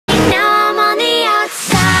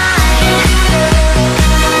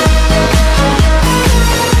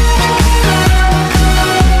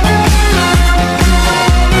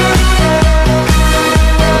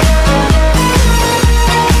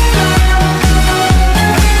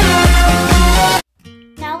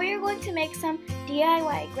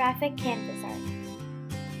try graphic canvas art.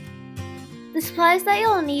 The supplies that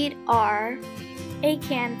you'll need are a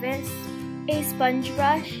canvas, a sponge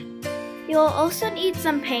brush. You'll also need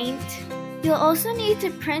some paint. You'll also need to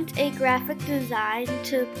print a graphic design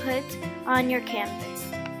to put on your canvas.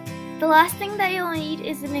 The last thing that you'll need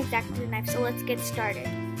is an X-Acto knife, so let's get started.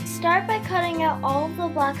 Start by cutting out all of the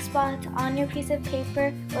black spots on your piece of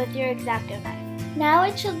paper with your X-Acto knife. Now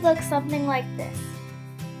it should look something like this.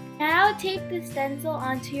 Now tape the stencil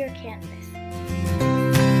onto your canvas.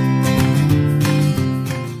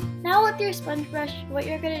 Now with your sponge brush, what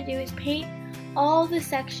you're going to do is paint all the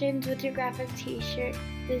sections with your graphic t-shirt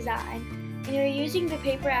design. And you're using the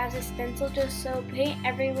paper as a stencil, just so paint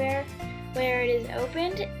everywhere where it is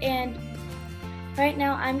opened. And right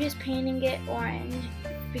now I'm just painting it orange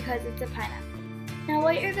because it's a pineapple. Now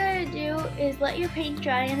what you're going to do is let your paint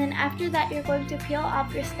dry, and then after that you're going to peel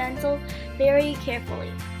off your stencil very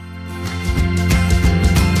carefully.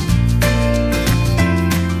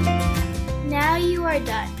 Now you are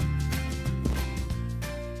done.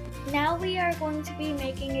 Now we are going to be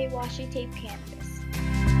making a washi tape canvas.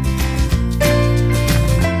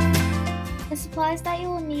 The supplies that you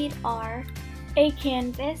will need are a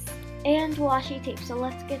canvas and washi tape, so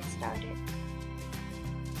let's get started.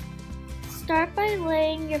 Start by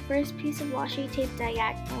laying your first piece of washi tape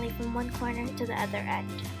diagonally from one corner to the other end.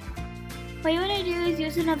 What you want to do is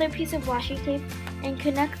use another piece of washi tape and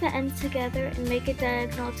connect the ends together and make a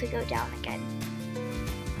diagonal to go down again.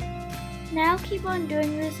 Now keep on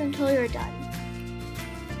doing this until you're done.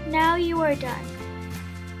 Now you are done.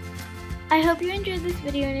 I hope you enjoyed this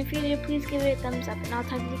video, and if you did, please give it a thumbs up, and I'll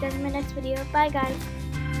talk to you guys in my next video. Bye guys!